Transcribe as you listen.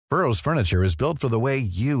Burrow's furniture is built for the way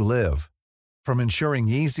you live. From ensuring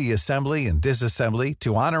easy assembly and disassembly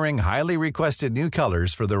to honoring highly requested new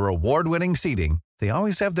colors for their award-winning seating, they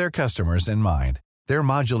always have their customers in mind. Their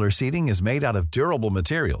modular seating is made out of durable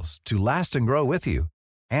materials to last and grow with you.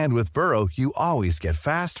 And with Burrow, you always get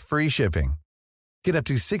fast, free shipping. Get up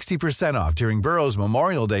to 60% off during Burrow's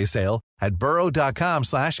Memorial Day sale at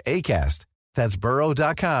burrow.com/ACAST. That's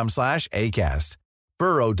burrow.com/ACAST.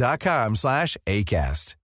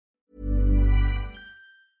 burrow.com/ACAST.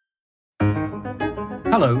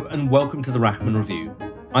 Hello and welcome to the Rachman Review.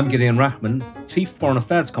 I'm Gideon Rachman, Chief Foreign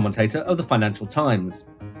Affairs Commentator of the Financial Times.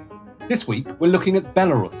 This week we're looking at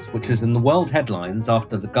Belarus, which is in the world headlines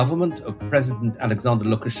after the government of President Alexander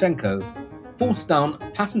Lukashenko forced down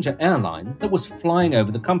a passenger airline that was flying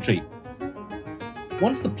over the country.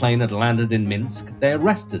 Once the plane had landed in Minsk, they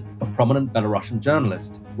arrested a prominent Belarusian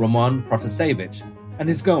journalist, Roman Protasevich, and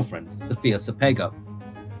his girlfriend, Sofia Sapega.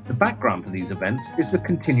 The background to these events is the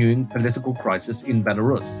continuing political crisis in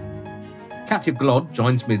Belarus. Katya Glod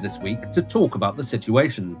joins me this week to talk about the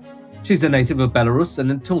situation. She's a native of Belarus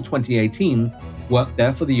and until 2018 worked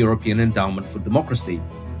there for the European Endowment for Democracy.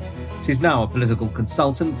 She's now a political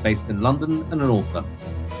consultant based in London and an author.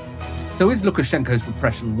 So is Lukashenko's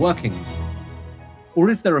repression working? Or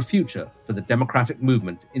is there a future for the democratic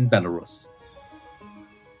movement in Belarus?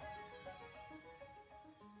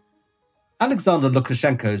 Alexander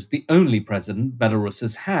Lukashenko is the only president Belarus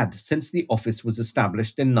has had since the office was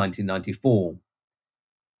established in 1994.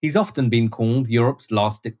 He's often been called Europe's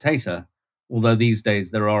last dictator, although these days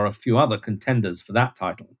there are a few other contenders for that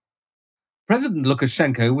title. President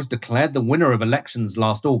Lukashenko was declared the winner of elections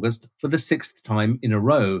last August for the sixth time in a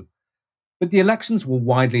row, but the elections were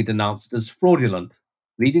widely denounced as fraudulent,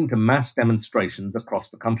 leading to mass demonstrations across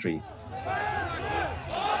the country.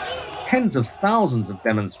 Tens of thousands of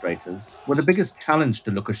demonstrators were the biggest challenge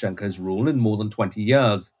to Lukashenko's rule in more than 20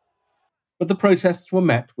 years. But the protests were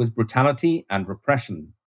met with brutality and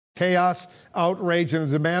repression. Chaos, outrage, and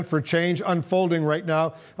a demand for change unfolding right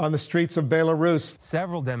now on the streets of Belarus.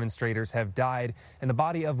 Several demonstrators have died, and the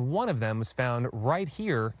body of one of them was found right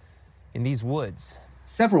here in these woods.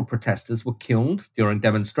 Several protesters were killed during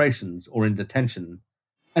demonstrations or in detention,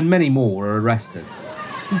 and many more were arrested.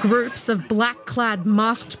 Groups of black-clad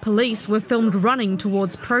masked police were filmed running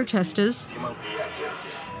towards protesters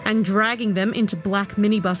and dragging them into black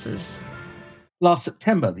minibuses. Last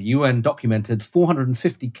September, the UN documented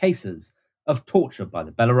 450 cases of torture by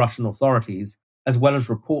the Belarusian authorities, as well as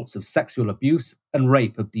reports of sexual abuse and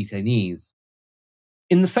rape of detainees.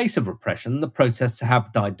 In the face of repression, the protests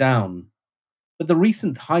have died down, but the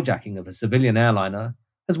recent hijacking of a civilian airliner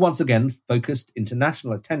has once again focused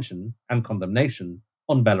international attention and condemnation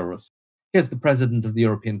on Belarus. Here's the President of the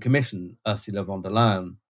European Commission, Ursula von der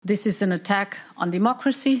Leyen. This is an attack on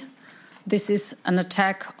democracy, this is an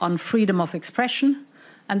attack on freedom of expression,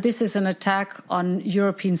 and this is an attack on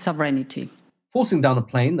European sovereignty. Forcing down a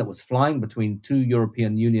plane that was flying between two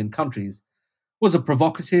European Union countries was a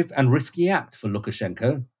provocative and risky act for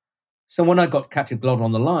Lukashenko. So when I got Katya Glod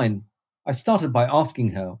on the line, I started by asking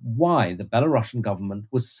her why the Belarusian government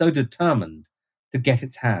was so determined to get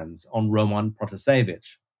its hands on Roman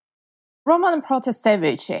Protasevich. Roman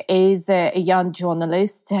Protasevich is a young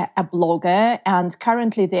journalist, a blogger, and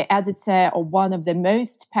currently the editor of one of the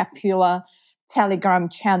most popular Telegram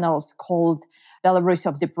channels called Belarus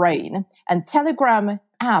of the Brain. And Telegram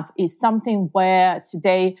app is something where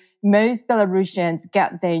today most Belarusians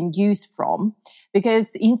get their news from,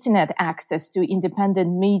 because internet access to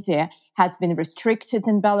independent media has been restricted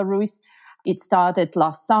in Belarus. It started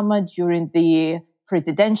last summer during the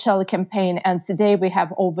presidential campaign, and today we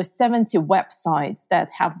have over 70 websites that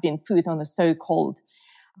have been put on a so-called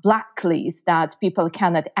blacklist that people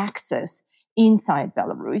cannot access inside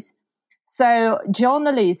Belarus. So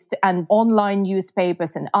journalists and online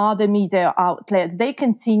newspapers and other media outlets, they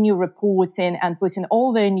continue reporting and putting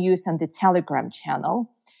all their news on the Telegram channel.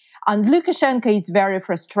 And Lukashenko is very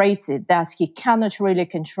frustrated that he cannot really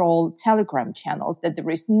control Telegram channels, that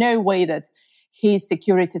there is no way that his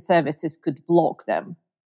security services could block them.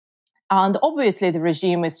 And obviously, the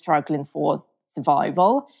regime is struggling for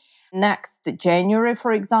survival. Next January,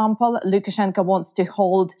 for example, Lukashenko wants to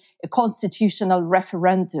hold a constitutional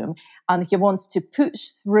referendum, and he wants to push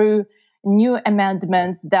through new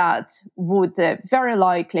amendments that would very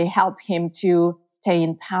likely help him to stay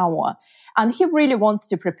in power. And he really wants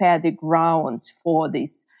to prepare the ground for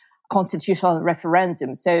this constitutional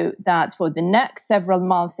referendum so that for the next several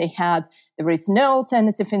months there is no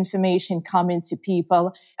alternative information coming to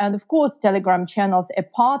people. And of course, Telegram channels,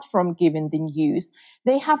 apart from giving the news,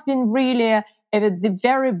 they have been really the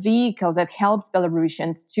very vehicle that helped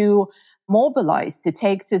Belarusians to mobilize, to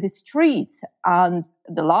take to the streets. And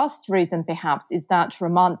the last reason, perhaps, is that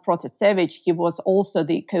Roman Protasevich, he was also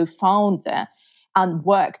the co-founder and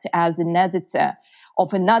worked as an editor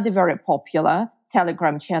of another very popular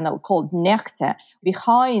Telegram channel called Nechta,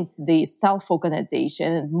 behind the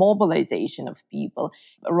self-organization and mobilization of people.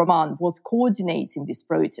 Roman was coordinating this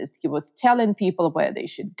protest. He was telling people where they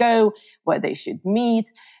should go, where they should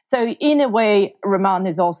meet. So in a way, Roman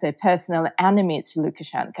is also a personal enemy to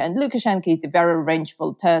Lukashenko. And Lukashenko is a very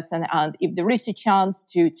revengeful person. And if there is a chance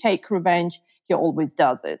to take revenge, he always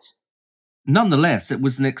does it. Nonetheless, it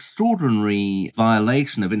was an extraordinary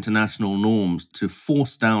violation of international norms to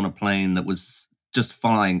force down a plane that was just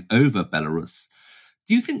flying over Belarus.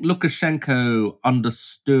 Do you think Lukashenko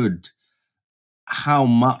understood how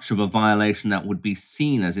much of a violation that would be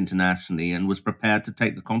seen as internationally and was prepared to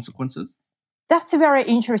take the consequences? That's a very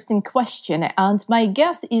interesting question. And my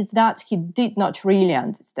guess is that he did not really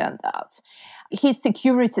understand that. His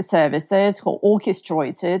security services, who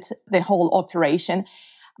orchestrated the whole operation,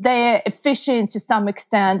 they're efficient to some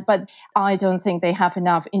extent, but I don't think they have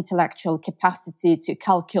enough intellectual capacity to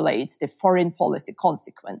calculate the foreign policy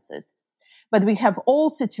consequences. But we have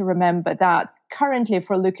also to remember that currently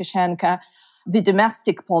for Lukashenko, the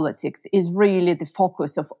domestic politics is really the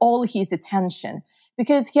focus of all his attention,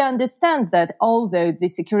 because he understands that although the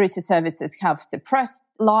security services have suppressed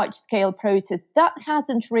large-scale protests, that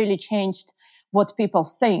hasn't really changed what people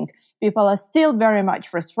think. People are still very much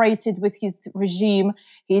frustrated with his regime.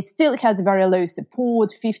 He still has very low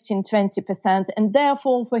support, 15-20%. And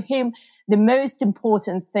therefore, for him, the most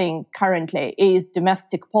important thing currently is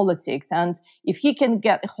domestic politics. And if he can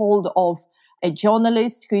get hold of a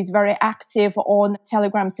journalist who is very active on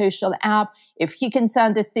Telegram social app, if he can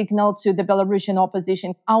send a signal to the Belarusian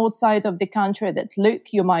opposition outside of the country that, look,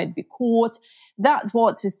 you might be caught, that's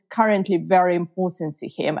what is currently very important to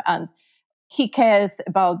him. And he cares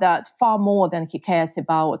about that far more than he cares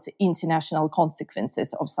about international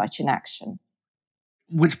consequences of such an action.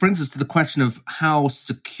 Which brings us to the question of how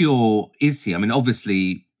secure is he? I mean,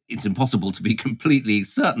 obviously, it's impossible to be completely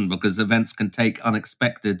certain because events can take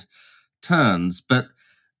unexpected turns, but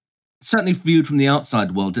certainly viewed from the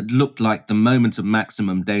outside world, it looked like the moment of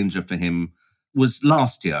maximum danger for him was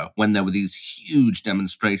last year when there were these huge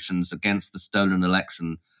demonstrations against the stolen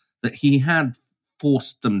election, that he had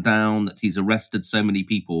forced them down, that he's arrested so many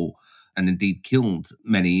people and indeed killed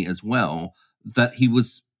many as well, that he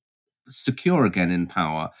was secure again in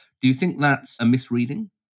power. Do you think that's a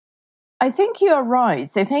misreading? I think you are right.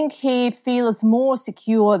 I think he feels more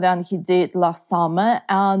secure than he did last summer.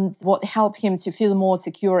 And what helped him to feel more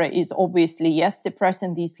secure is obviously, yes,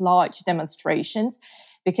 suppressing these large demonstrations,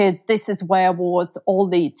 because this is where was all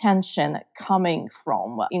the tension coming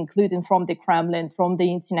from, including from the Kremlin, from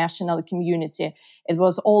the international community. It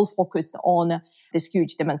was all focused on these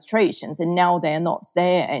huge demonstrations, and now they're not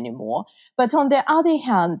there anymore. But on the other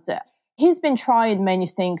hand, he's been trying many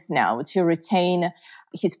things now to retain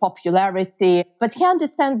his popularity, but he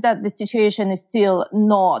understands that the situation is still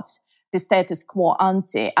not the status quo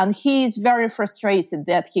ante. And he is very frustrated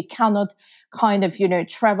that he cannot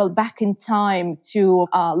travel back in time to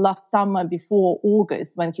last summer before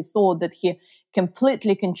August, when he thought that he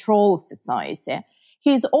completely controls society.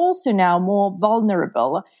 He's also now more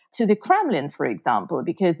vulnerable to the Kremlin, for example,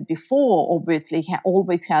 because before, obviously, he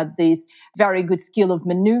always had this very good skill of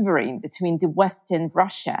maneuvering between the West and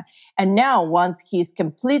Russia. And now, once he's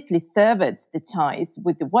completely severed the ties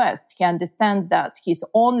with the West, he understands that his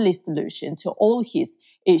only solution to all his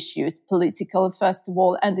issues, political, first of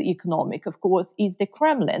all, and economic, of course, is the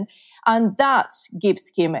Kremlin. And that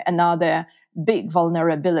gives him another big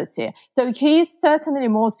vulnerability. So he is certainly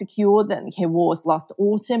more secure than he was last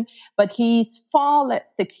autumn, but he's far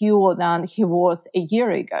less secure than he was a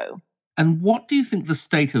year ago. And what do you think the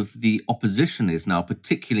state of the opposition is now,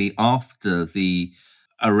 particularly after the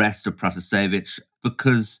arrest of Protasevich?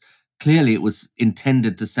 Because clearly it was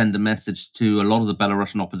intended to send a message to a lot of the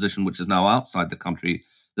Belarusian opposition, which is now outside the country,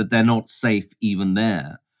 that they're not safe even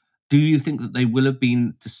there. Do you think that they will have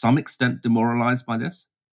been, to some extent, demoralized by this?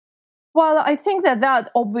 Well, I think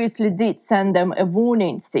that obviously did send them a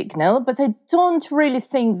warning signal, but I don't really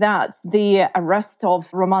think that the arrest of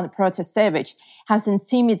Roman Protasevich has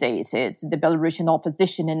intimidated the Belarusian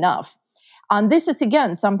opposition enough. And this is,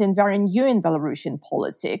 again, something very new in Belarusian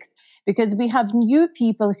politics, because we have new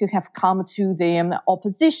people who have come to the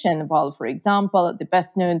opposition. Well, for example, the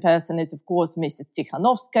best-known person is, of course, Mrs.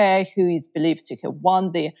 Tikhanovskaya, who is believed to have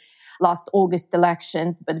won the last August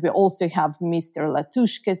elections, but we also have Mr.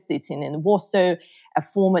 Latushka sitting in Warsaw, a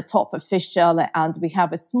former top official, and we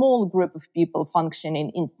have a small group of people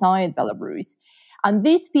functioning inside Belarus. And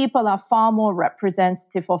these people are far more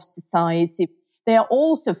representative of society. They are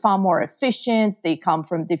also far more efficient. They come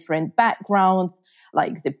from different backgrounds.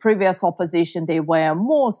 Like the previous opposition, they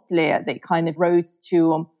kind of rose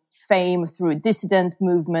to fame through dissident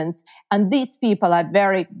movements. And these people are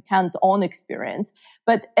very hands-on experience.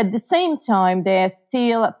 But at the same time, they are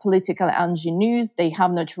still political ingenues. They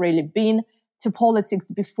have not really been to politics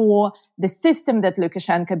before. The system that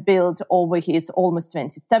Lukashenko built over his almost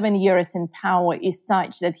 27 years in power is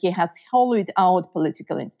such that he has hollowed out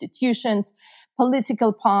political institutions.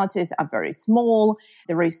 Political parties are very small.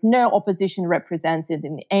 There is no opposition represented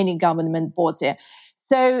in any government body.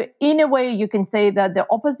 So in a way, you can say that the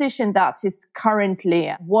opposition that is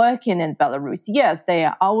currently working in Belarus, yes, they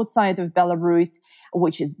are outside of Belarus,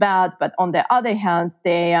 which is bad. But on the other hand,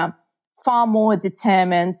 they are far more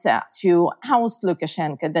determined to oust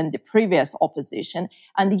Lukashenko than the previous opposition.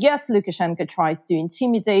 And yes, Lukashenko tries to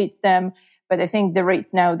intimidate them, but I think there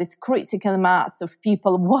is now this critical mass of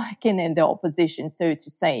people working in the opposition, so to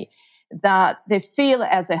say, that they feel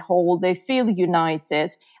as a whole, they feel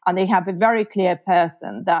united, and they have a very clear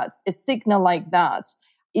person that a signal like that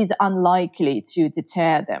is unlikely to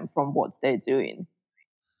deter them from what they're doing.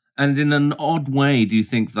 And in an odd way, do you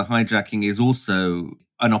think the hijacking is also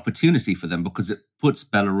an opportunity for them because it puts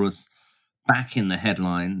Belarus back in the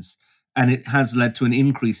headlines and it has led to an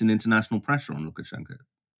increase in international pressure on Lukashenko?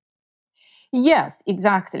 Yes,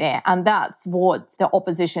 exactly. And that's what the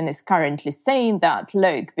opposition is currently saying, that,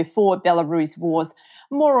 look, before Belarus was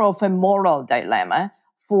more of a moral dilemma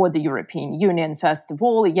for the European Union. First of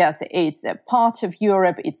all, yes, it's a part of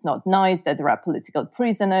Europe. It's not nice that there are political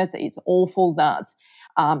prisoners. It's awful that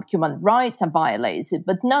human rights are violated.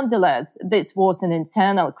 But nonetheless, this was an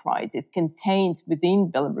internal crisis contained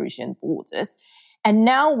within Belarusian borders. And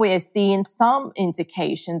now we're seeing some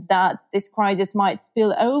indications that this crisis might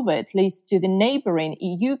spill over, at least to the neighboring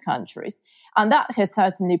EU countries. And that has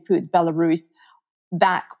certainly put Belarus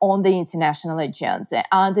back on the international agenda.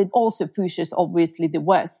 And it also pushes, obviously, the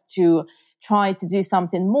West to try to do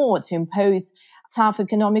something more, to impose tough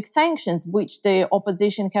economic sanctions, which the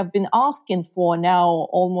opposition have been asking for now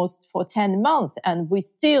almost for 10 months. And we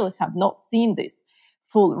still have not seen this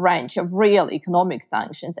full range of real economic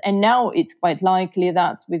sanctions. And now it's quite likely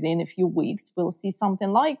that within a few weeks we'll see something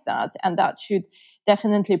like that. And that should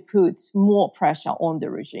definitely put more pressure on the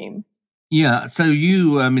regime. Yeah, so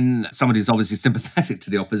you, somebody who's obviously sympathetic to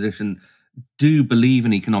the opposition, do believe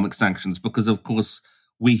in economic sanctions because, of course,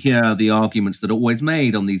 we hear the arguments that are always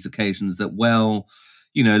made on these occasions that, well,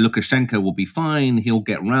 Lukashenko will be fine, he'll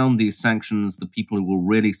get around these sanctions, the people who will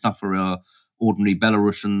really suffer are ordinary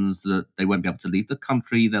Belarusians, that they won't be able to leave the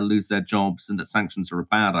country, they'll lose their jobs, and that sanctions are a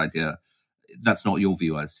bad idea. That's not your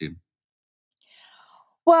view, I assume.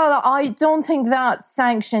 Well, I don't think that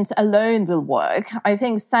sanctions alone will work. I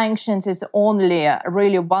think sanctions is only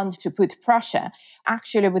really one to put pressure.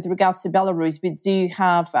 Actually, with regards to Belarus, we do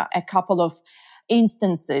have a couple of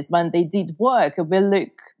instances when they did work. We'll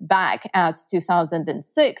look back at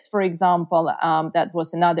 2006, for example. That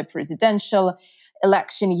was another presidential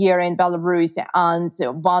election year in Belarus, and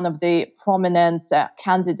one of the prominent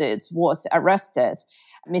candidates was arrested,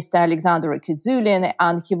 Mr. Alexander Kizulin,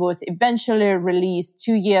 and he was eventually released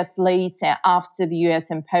 2 years later after the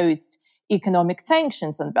US imposed economic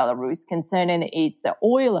sanctions on Belarus concerning its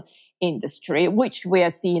oil industry, which we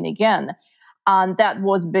are seeing again. And that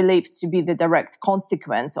was believed to be the direct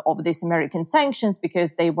consequence of these American sanctions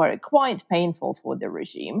because they were quite painful for the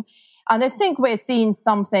regime. And I think we're seeing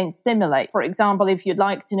something similar. For example, if you'd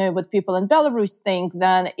like to know what people in Belarus think,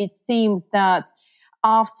 then it seems that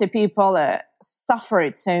after people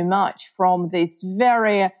suffered so much from this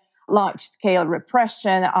very large-scale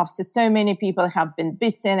repression, after so many people have been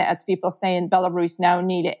beaten, as people say in Belarus now,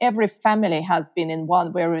 nearly every family has been in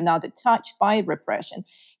one way or another touched by repression.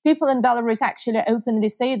 People in Belarus actually openly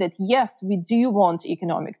say that, yes, we do want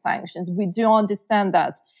economic sanctions. We do understand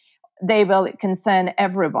that they will concern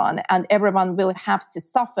everyone and everyone will have to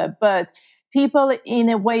suffer. But people in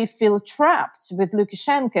a way feel trapped with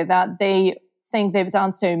Lukashenko, that they think they've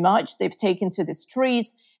done so much. They've taken to the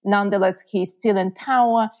streets. Nonetheless, he's still in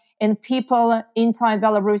power. And people inside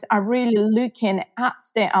Belarus are really looking at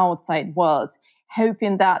the outside world,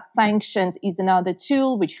 hoping that sanctions is another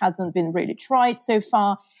tool which hasn't been really tried so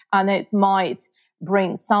far, and it might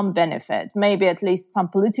bring some benefit. Maybe at least some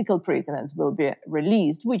political prisoners will be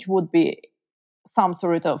released, which would be some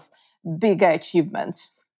sort of bigger achievement.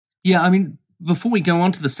 Yeah, before we go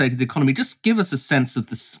on to the state of the economy, just give us a sense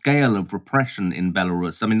of the scale of repression in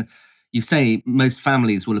Belarus. You say most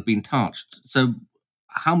families will have been touched. So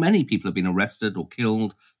How many people have been arrested or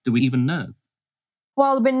killed? Do we even know?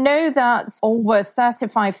 Well, we know that over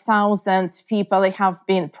 35,000 people have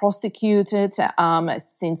been prosecuted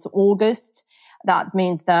since August. That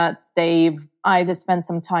means that they've either spent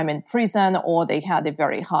some time in prison or they had a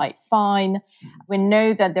very high fine. We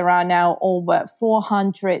know that there are now over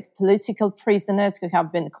 400 political prisoners who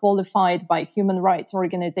have been qualified by human rights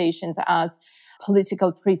organizations as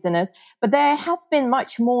political prisoners. But there has been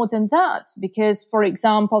much more than that because, for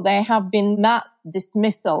example, there have been mass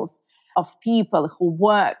dismissals of people who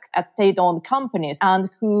work at state-owned companies and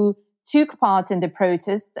who took part in the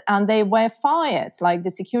protests and they were fired. Like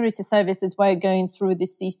the security services were going through the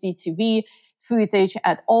CCTV footage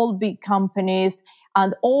at all big companies,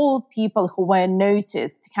 and all people who were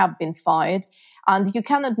noticed have been fired. And you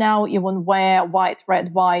cannot now even wear white,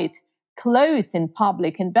 red, white clothes in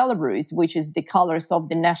public in Belarus, which is the colors of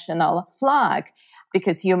the national flag,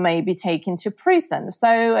 because you may be taken to prison.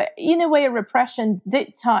 So in a way, repression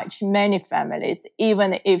did touch many families,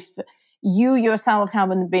 even if you yourself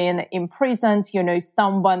haven't been imprisoned. You know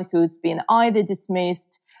someone who's been either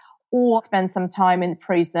dismissed or spent some time in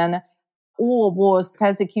prison or was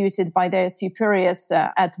persecuted by their superiors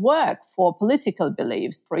at work for political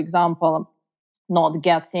beliefs. For example, not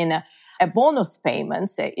getting a bonus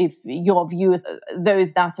payment if your views,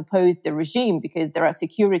 those that oppose the regime, because there are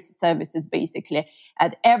security services basically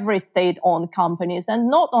at every state-owned companies, and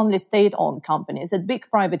not only state-owned companies, at big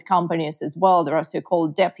private companies as well. There are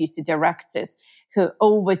so-called deputy directors who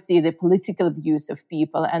oversee the political views of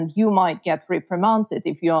people, and you might get reprimanded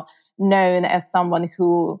if you're known as someone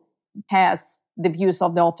who has the views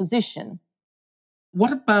of the opposition.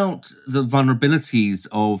 What about the vulnerabilities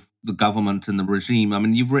of the government and the regime? I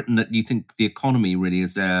mean, you've written that you think the economy really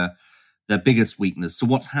is their biggest weakness. So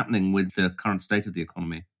what's happening with the current state of the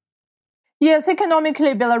economy? Yes,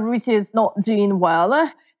 economically, Belarus is not doing well.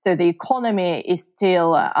 So the economy is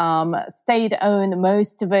still state-owned,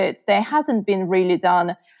 most of it. There hasn't been really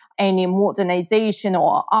done any modernization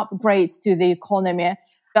or upgrades to the economy.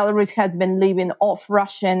 Belarus has been living off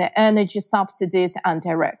Russian energy subsidies and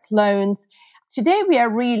direct loans. Today, we are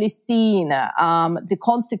really seeing the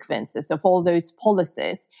consequences of all those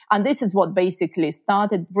policies. And this is what basically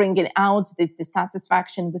started bringing out this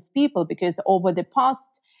dissatisfaction with people, because over the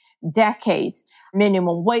past decade,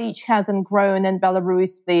 minimum wage hasn't grown in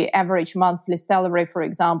Belarus. The average monthly salary, for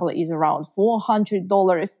example, is around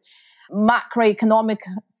 $400. Macroeconomic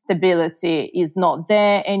stability is not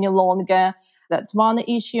there any longer. That's one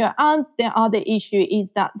issue. And the other issue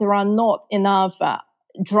is that there are not enough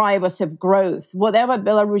drivers of growth. Whatever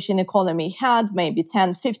Belarusian economy had maybe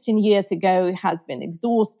 10, 15 years ago has been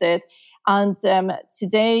exhausted. And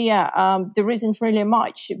today, there isn't really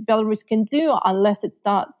much Belarus can do unless it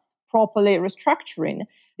starts properly restructuring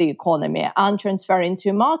the economy and transferring to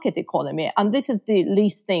a market economy. And this is the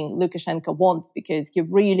least thing Lukashenko wants, because he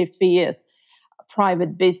really fears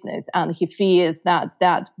private business and he fears that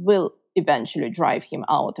that will eventually drive him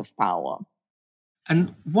out of power.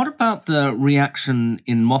 And what about the reaction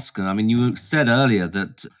in Moscow? I mean, you said earlier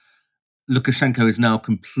that Lukashenko is now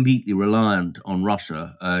completely reliant on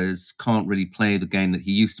Russia, can't really play the game that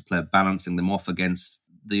he used to play, balancing them off against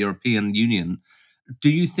the European Union. Do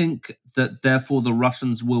you think that, therefore, the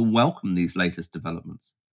Russians will welcome these latest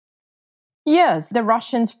developments? Yes, the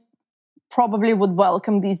Russians probably would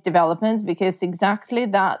welcome these developments, because exactly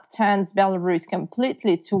that turns Belarus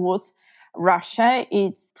completely towards Russia.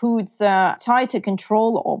 It puts tighter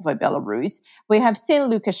control over Belarus. We have seen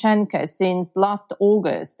Lukashenko since last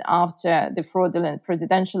August, after the fraudulent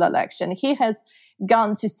presidential election. He has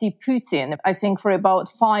gone to see Putin, I think, for about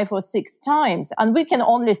 5 or 6 times. And we can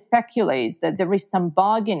only speculate that there is some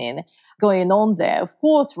bargaining going on there. Of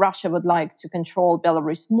course, Russia would like to control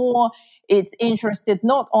Belarus more. It's interested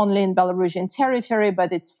not only in Belarusian territory,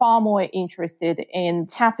 but it's far more interested in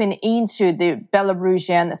tapping into the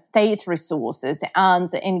Belarusian state resources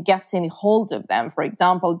and in getting hold of them. For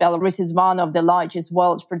example, Belarus is one of the largest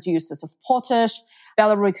world producers of potash.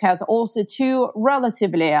 Belarus has also 2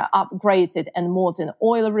 relatively upgraded and modern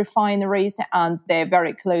oil refineries, and they're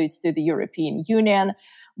very close to the European Union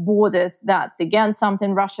borders. That's again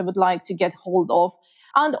something Russia would like to get hold of.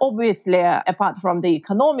 And obviously, apart from the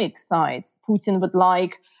economic side, Putin would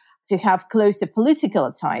like to have closer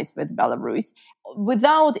political ties with Belarus.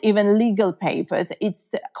 Without even legal papers,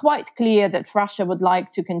 it's quite clear that Russia would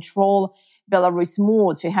like to control Belarus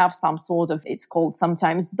more, to have some sort of, it's called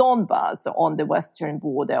sometimes Donbas on the western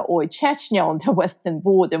border, or Chechnya on the western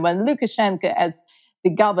border, when Lukashenko as the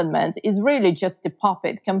government is really just a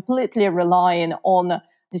puppet, completely relying on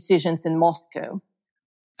decisions in Moscow.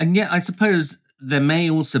 And yet, I suppose there may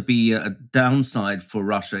also be a downside for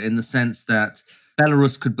Russia in the sense that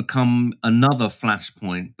Belarus could become another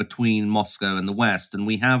flashpoint between Moscow and the West. And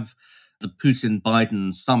we have the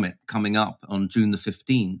Putin-Biden summit coming up on June the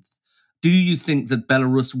 15th. Do you think that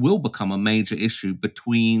Belarus will become a major issue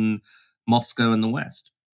between Moscow and the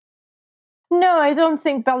West? No, I don't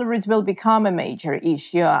think Belarus will become a major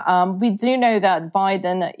issue. We do know that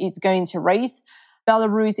Biden is going to raise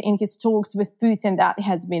Belarus in his talks with Putin. That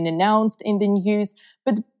has been announced in the news.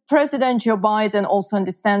 But President Joe Biden also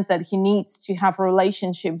understands that he needs to have a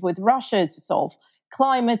relationship with Russia to solve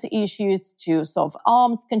climate issues, to solve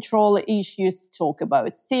arms control issues, to talk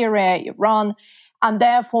about Syria, Iran. And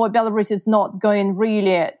therefore, Belarus is not going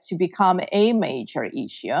really to become a major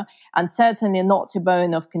issue, and certainly not a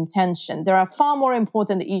bone of contention. There are far more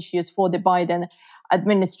important issues for the Biden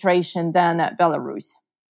administration than Belarus.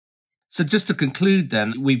 So just to conclude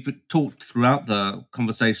then, we've talked throughout the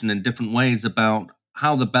conversation in different ways about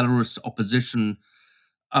how the Belarus opposition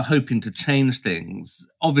are hoping to change things.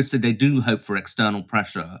 Obviously, they do hope for external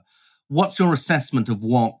pressure. What's your assessment of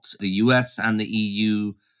what the US and the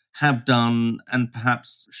EU have done and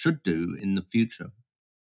perhaps should do in the future?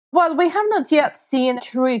 Well, we have not yet seen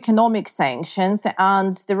true economic sanctions,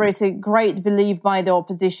 and there is a great belief by the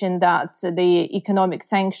opposition that the economic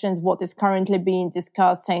sanctions, what is currently being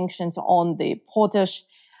discussed, sanctions on the potash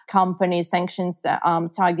companies, sanctions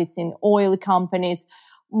targeting oil companies,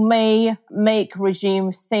 may make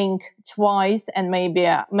regime think twice and maybe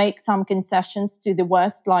make some concessions to the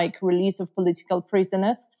West, like release of political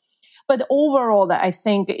prisoners. But overall, I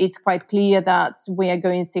think it's quite clear that we are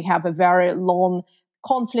going to have a very long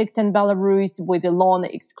conflict in Belarus with a long,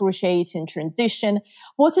 excruciating transition.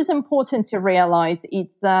 What is important to realize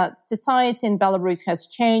is that society in Belarus has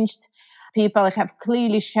changed. People have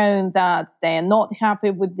clearly shown that they are not happy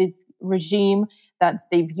with this regime, that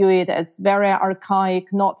they view it as very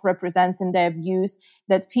archaic, not representing their views,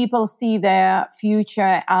 that people see their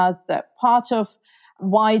future as part of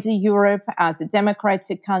wider Europe, as a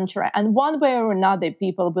democratic country. And one way or another,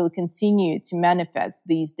 people will continue to manifest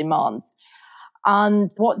these demands. And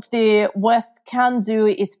what the West can do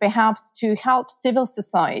is perhaps to help civil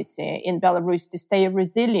society in Belarus to stay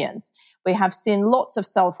resilient. We have seen lots of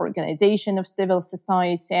self-organization of civil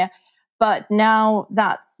society, but now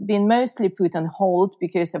that's been mostly put on hold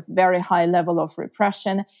because of very high level of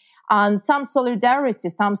repression. And some solidarity,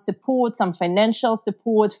 some support, some financial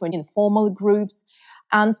support for informal groups,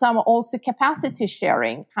 and some also capacity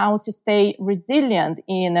sharing, how to stay resilient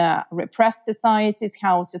in repressed societies,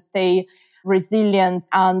 how to stay resilient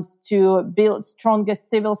and to build stronger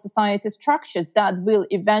civil society structures that will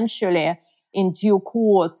eventually, in due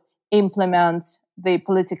course, implement the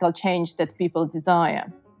political change that people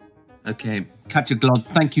desire. Okay, Katya Glod,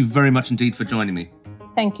 thank you very much indeed for joining me.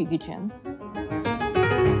 Thank you, Gijan.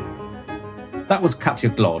 That was Katya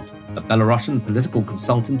Glod, a Belarusian political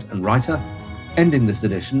consultant and writer, ending this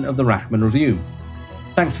edition of the Rachman Review.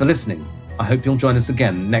 Thanks for listening. I hope you'll join us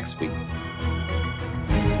again next week.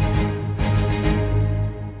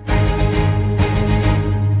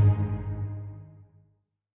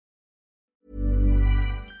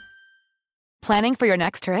 Planning for your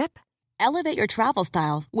next trip? Elevate your travel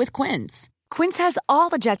style with Quince. Quince has all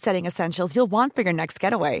the jet-setting essentials you'll want for your next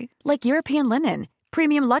getaway, like European linen,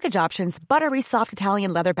 premium luggage options, buttery soft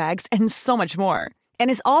Italian leather bags, and so much more. And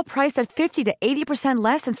is all priced at 50 to 80%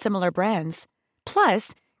 less than similar brands.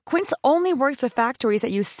 Plus, Quince only works with factories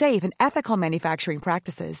that use safe and ethical manufacturing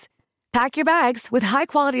practices. Pack your bags with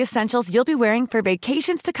high-quality essentials you'll be wearing for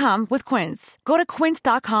vacations to come with Quince. Go to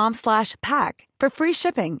quince.com/pack for free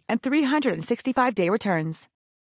shipping and 365-day returns.